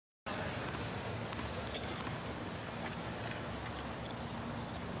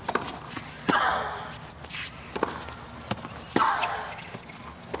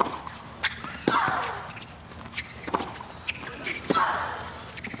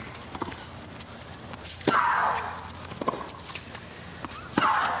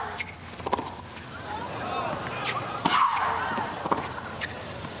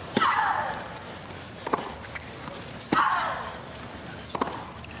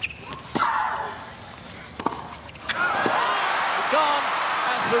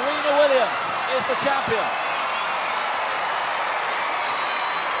is the champion.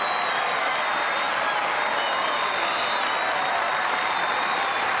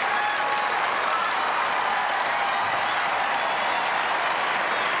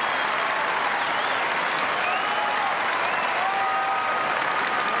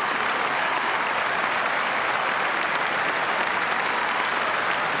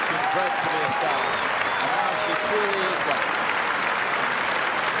 Bred to be a star, and now she truly is one.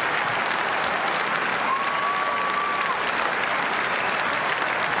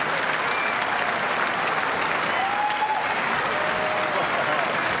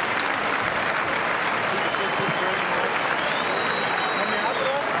 Is she the kid sister anymore?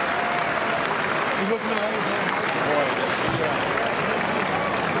 Boy, does she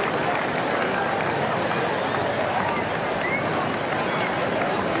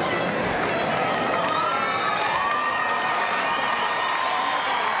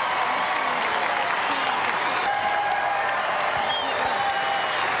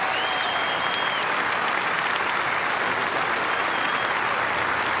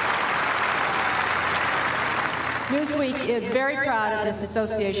Newsweek is very proud of its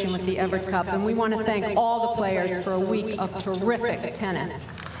association with the Everett Cup, and we want to thank all the players for a week of terrific tennis.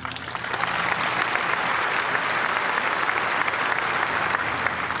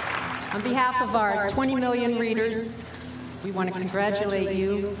 On behalf of our 20 million readers, we want to congratulate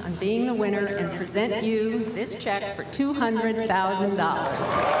you on being the winner and present you this check for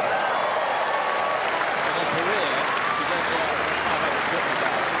 $200,000.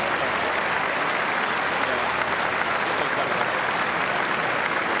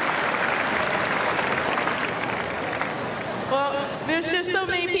 There's just so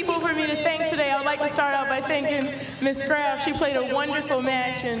many people for me to thank today. I would like to start out by thanking Miss Graf. She played a wonderful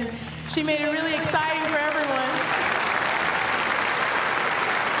match, and she made it really exciting for everyone.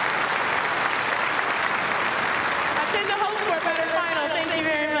 I couldn't have hoped for a better final. Thank you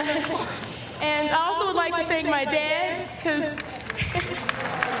very much. And I also would like to thank my dad, because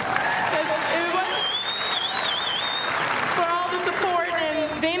for all the support,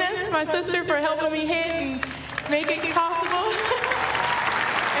 and Venus, my sister, for helping me hit and make it possible.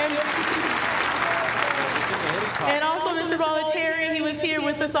 And also Mr. Bollettieri, he was here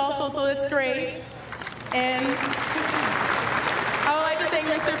with us also, so that's great. And I would like to thank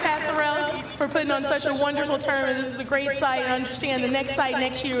Mr. Passarella for putting on such a wonderful tournament. This is a great site. I understand the next site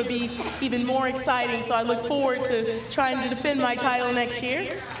next year will be even more exciting, so I look forward to trying to defend my title next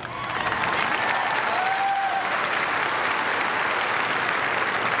year.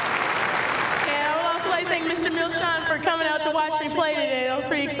 And I would also like to thank Mr. Milchan for coming out to watch me play today. That was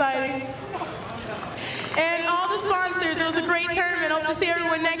pretty exciting. And all the sponsors, it was a great tournament. I hope to see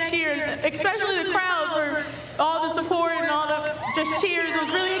everyone next year, especially the crowd for all the support and all the just cheers. It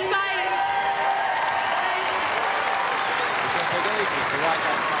was really exciting. It's going to take ages to wipe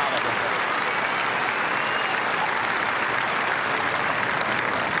that smile off her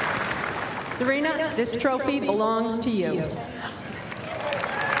face. Serena, this trophy belongs to you.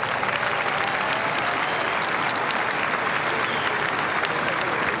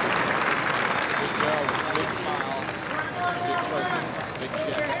 Big smile, big trophy, big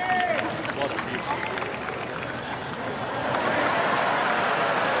check. What a future.